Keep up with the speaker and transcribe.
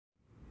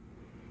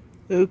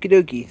Okie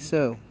dokie,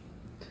 so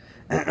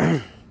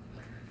I'm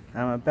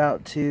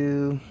about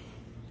to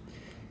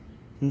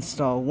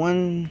install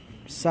one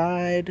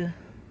side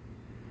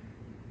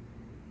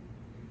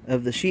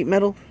of the sheet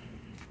metal.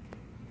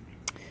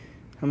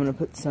 I'm going to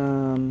put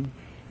some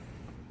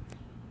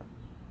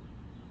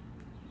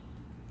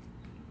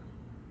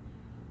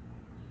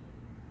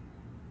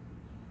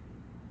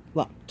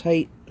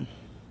Loctite,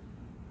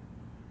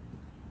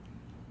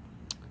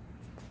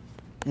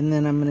 and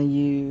then I'm going to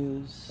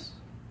use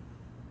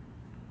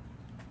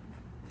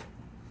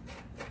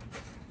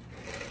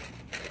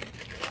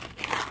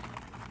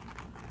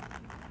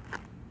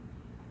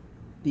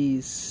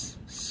these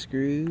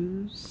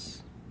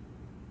screws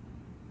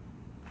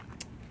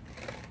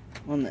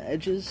on the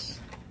edges.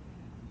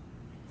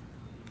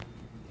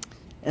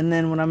 And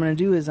then what I'm going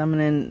to do is I'm going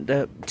to end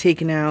up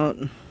taking out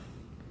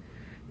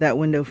that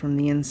window from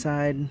the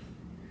inside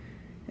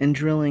and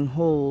drilling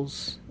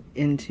holes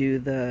into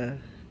the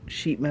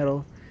sheet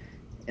metal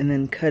and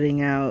then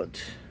cutting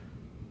out,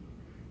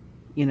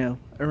 you know,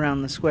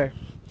 around the square.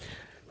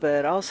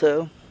 But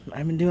also,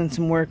 I've been doing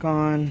some work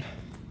on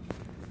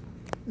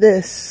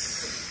this.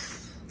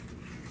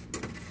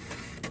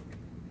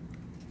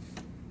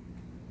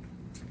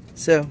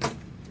 So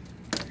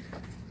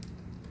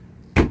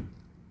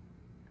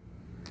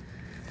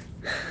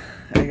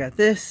I got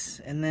this,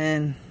 and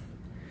then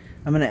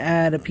I'm going to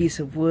add a piece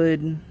of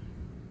wood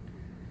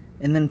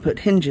and then put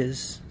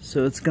hinges.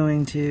 So it's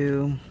going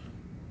to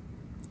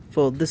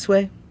fold this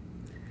way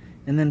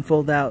and then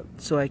fold out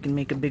so I can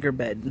make a bigger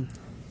bed.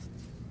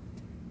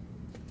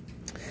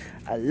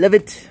 I love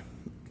it.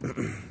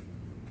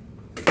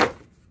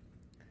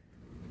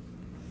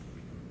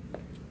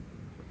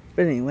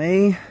 But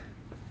anyway,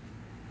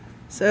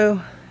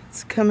 so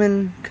it's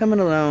coming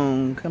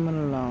along.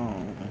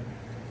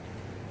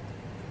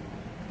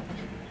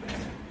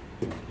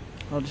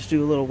 I'll just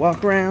do a little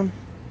walk around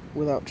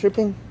without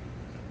tripping,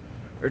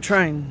 or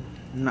trying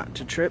not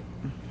to trip.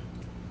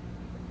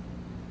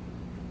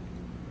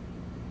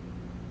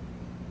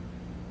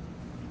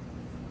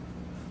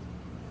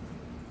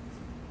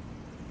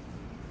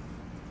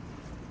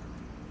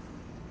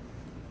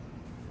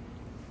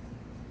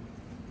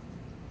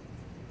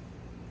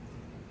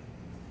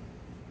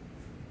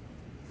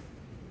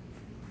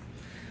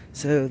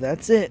 So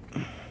that's it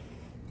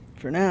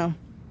for now.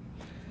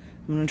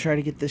 I'm gonna try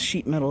to get this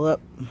sheet metal up.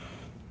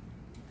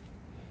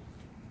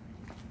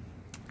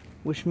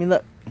 Wish me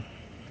luck.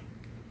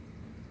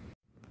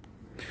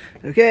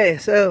 Okay,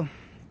 so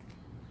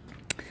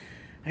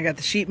I got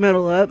the sheet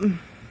metal up,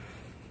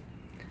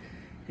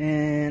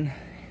 and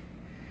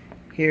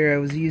here I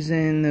was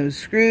using those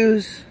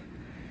screws,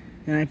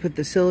 and I put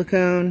the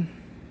silicone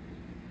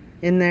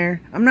in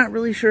there. I'm not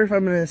really sure if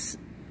I'm gonna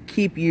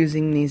keep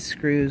using these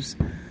screws.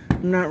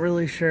 I'm not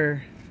really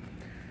sure.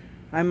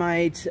 I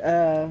might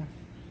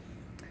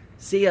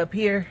see up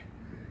here.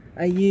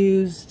 I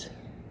used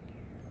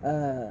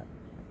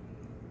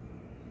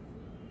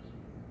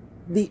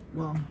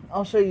well,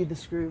 I'll show you the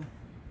screw.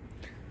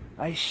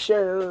 I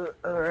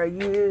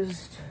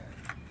used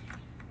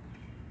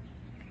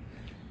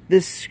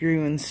this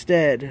screw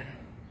instead.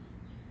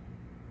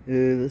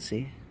 Let's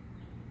see.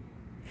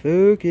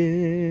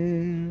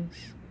 Focus.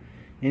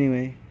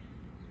 Anyway,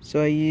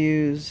 so I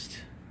used,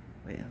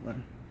 wait, hold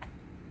on.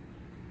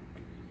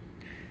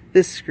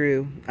 This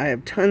screw. I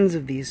have tons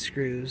of these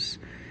screws,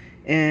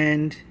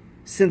 and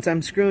since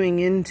I'm screwing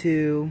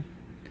into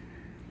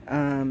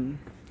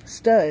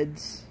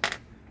studs,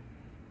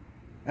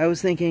 I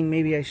was thinking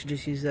maybe I should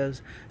just use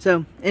those.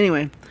 So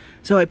anyway,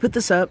 so I put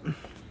this up,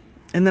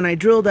 and then I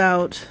drilled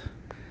out,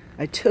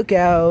 I took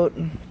out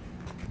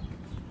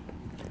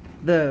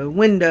the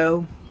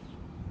window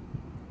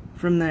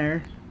from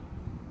there,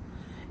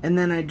 and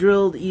then I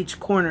drilled each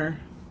corner,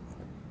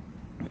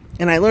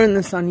 and I learned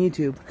this on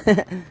YouTube.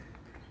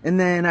 And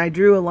then I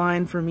drew a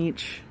line from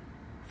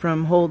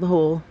hole to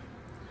hole,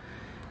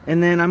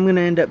 and then I'm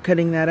gonna end up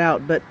cutting that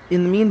out. But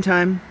in the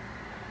meantime,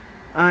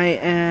 I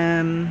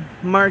am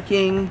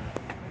marking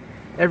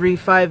every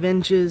 5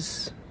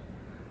 inches,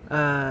 wait,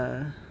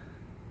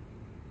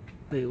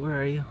 where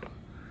are you?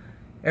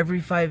 Every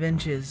 5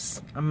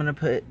 inches, I'm gonna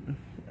put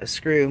a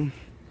screw,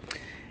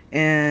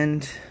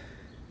 and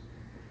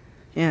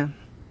yeah,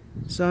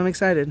 so I'm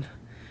excited.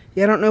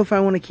 Yeah, I don't know if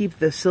I want to keep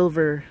the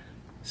silver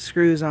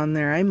screws on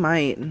there. I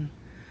might. I'm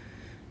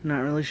not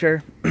really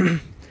sure.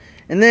 And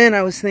then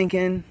I was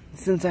thinking,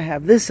 since I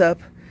have this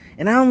up,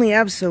 and I only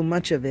have so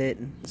much of it,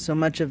 so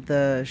much of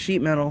the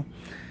sheet metal,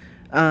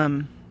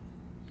 I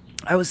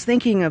was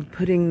thinking of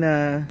putting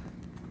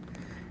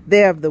they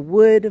have the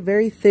wood,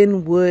 very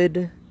thin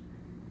wood.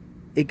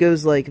 It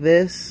goes like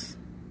this,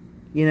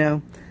 you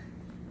know,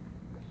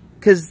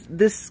 because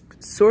this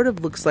sort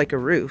of looks like a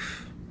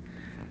roof.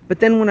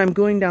 But then when I'm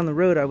going down the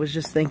road, I was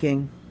just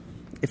thinking,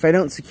 if I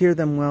don't secure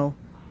them well,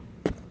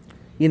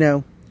 you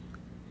know,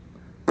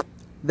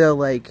 they'll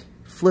like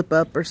flip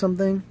up or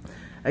something.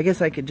 I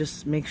guess I could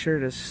just make sure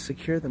to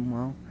secure them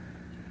well.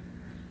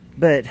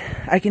 But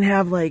I can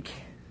have like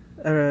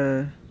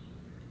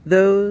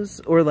those,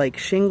 or like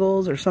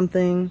shingles or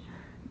something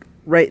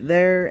right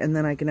there, and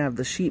then I can have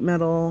the sheet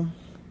metal.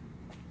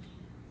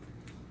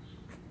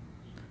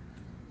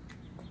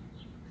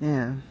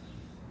 Yeah.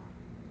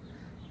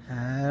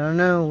 I don't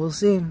know. We'll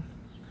see.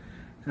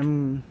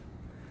 I'm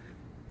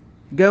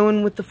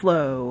going with the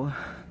flow.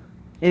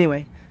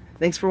 Anyway,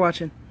 thanks for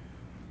watching.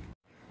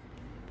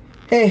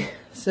 Hey,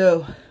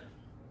 so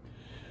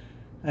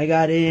I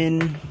got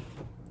in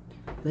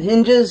the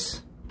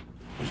hinges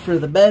for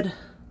the bed.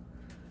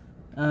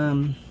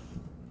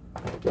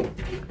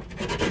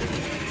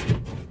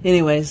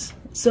 Anyways,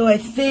 so I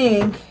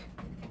think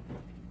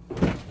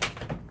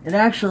it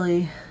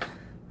actually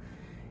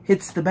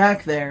hits the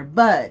back there,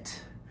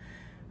 but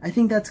I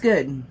think that's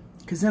good,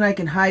 because then I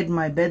can hide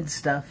my bed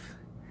stuff,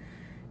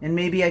 and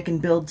maybe I can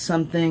build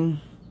something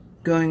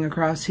going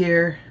across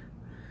here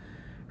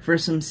for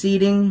some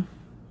seating,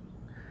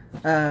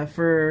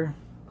 for,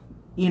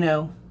 you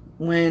know,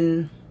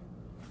 when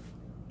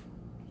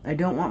I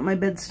don't want my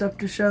bed stuff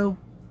to show.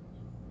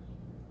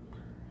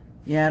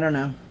 Yeah, I don't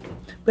know.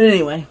 But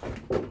anyway.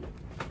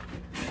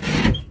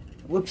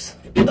 Whoops.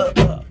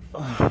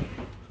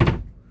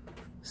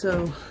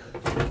 So,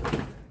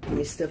 let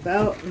me step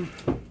out.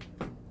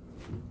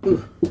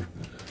 Ooh.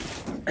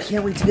 I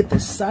can't wait to get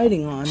this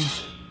siding on,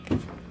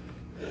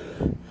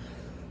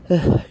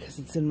 because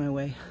it's in my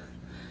way.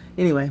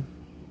 Anyway.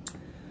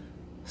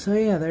 So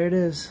yeah, there it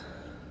is.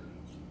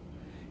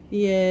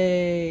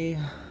 Yay.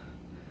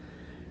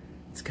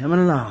 It's coming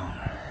along.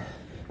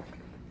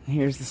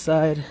 Here's the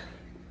side.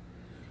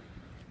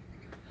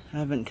 I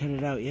haven't cut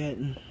it out yet.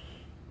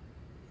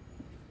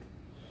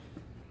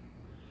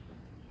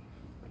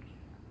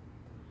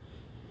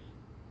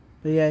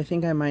 But yeah, I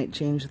think I might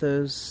change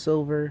those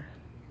silver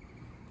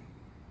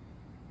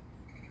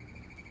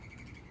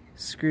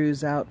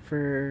screws out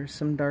for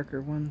some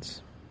darker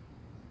ones.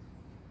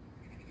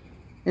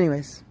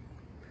 Anyways.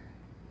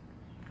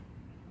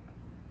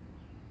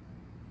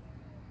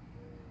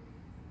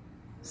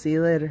 See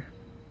you later.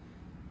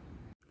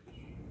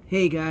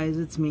 Hey guys,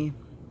 it's me.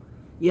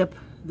 Yep,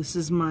 this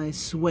is my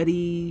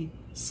sweaty,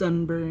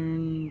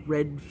 sunburned,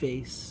 red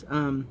face.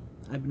 I've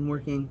been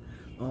working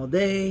all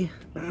day,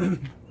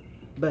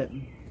 but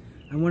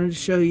I wanted to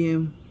show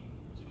you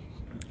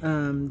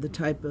the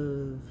type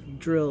of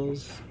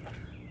drills,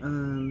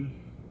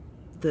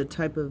 the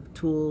type of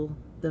tool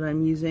that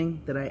I'm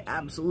using that I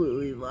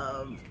absolutely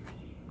love.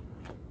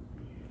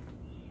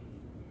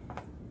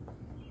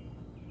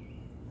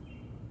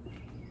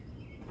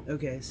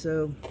 Okay,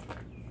 so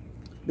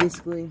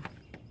basically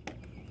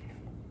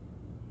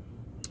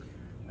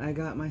I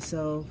got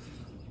myself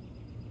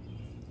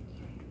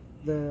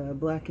the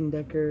Black &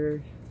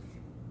 Decker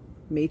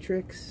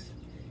Matrix,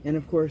 and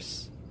of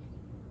course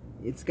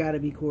it's got to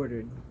be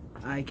quartered.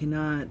 I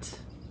cannot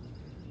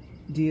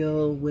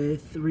deal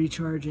with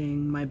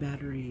recharging my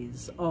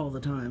batteries all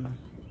the time.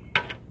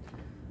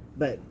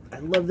 But I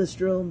love this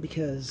drill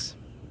because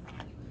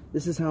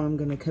this is how I'm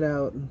going to cut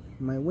out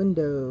my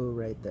window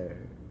right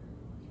there.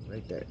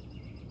 Right there.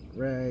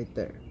 Right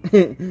there.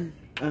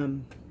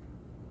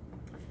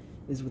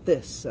 Is with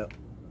this. So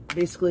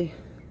basically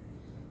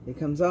it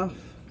comes off,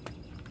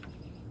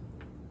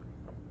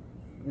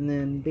 and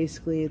then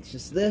basically it's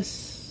just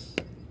this.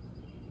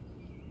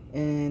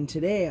 And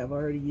today I've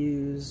already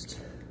used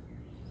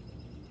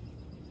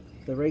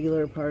the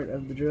regular part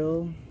of the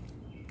drill.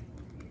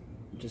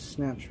 It just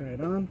snaps right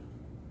on.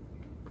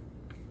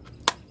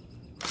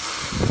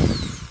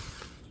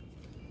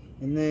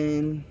 And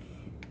then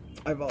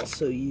I've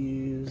also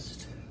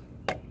used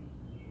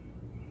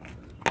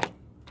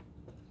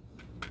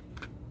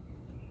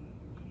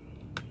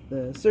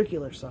the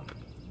circular saw.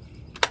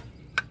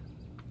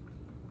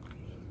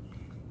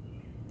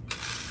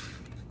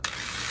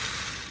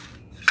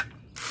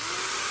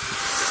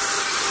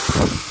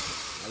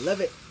 I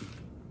love it.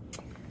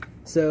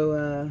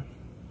 So,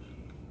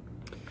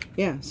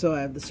 yeah, so I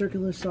have the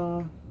circular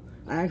saw.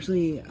 I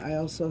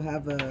also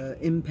have a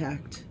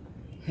impact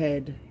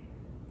head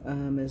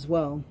as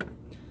well.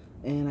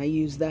 And I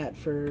use that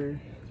for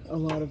a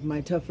lot of my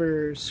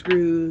tougher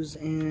screws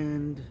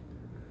and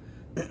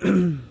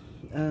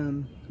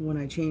when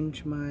I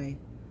change my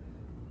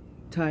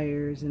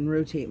tires and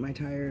rotate my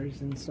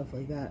tires and stuff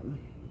like that.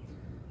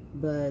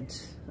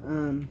 But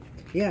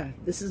yeah,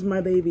 this is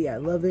my baby. I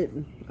love it.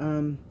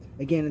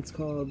 Again, it's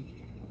called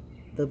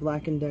the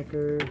Black &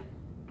 Decker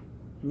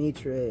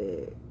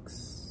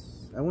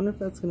Matrix. I wonder if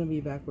that's going to be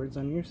backwards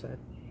on your side.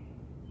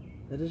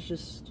 That is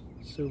just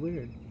so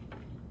weird.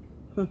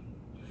 Huh.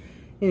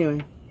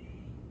 Anyway,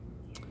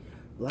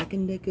 Black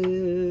 &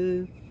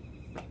 Decker.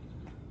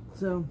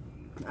 So,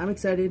 I'm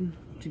excited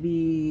to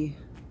be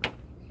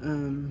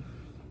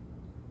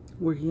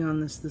working on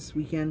this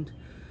weekend.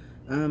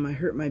 I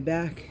hurt my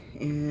back,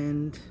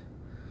 and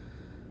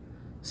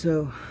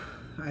so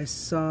I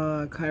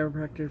saw a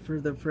chiropractor for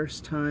the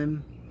first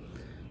time,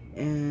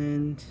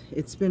 and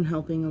it's been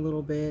helping a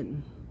little bit,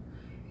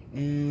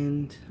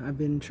 and I've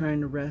been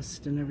trying to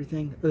rest and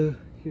everything. Ugh,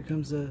 here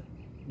comes a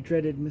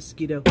dreaded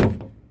mosquito.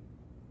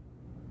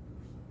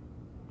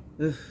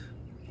 Ugh,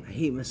 I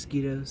hate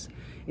mosquitoes.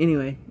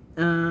 Anyway,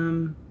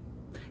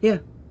 yeah,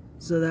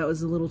 so that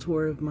was a little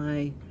tour of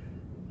my,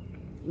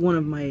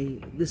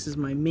 this is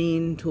my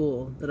main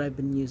tool that I've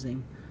been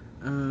using.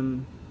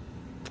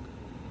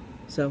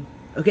 So,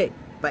 okay,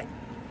 bye.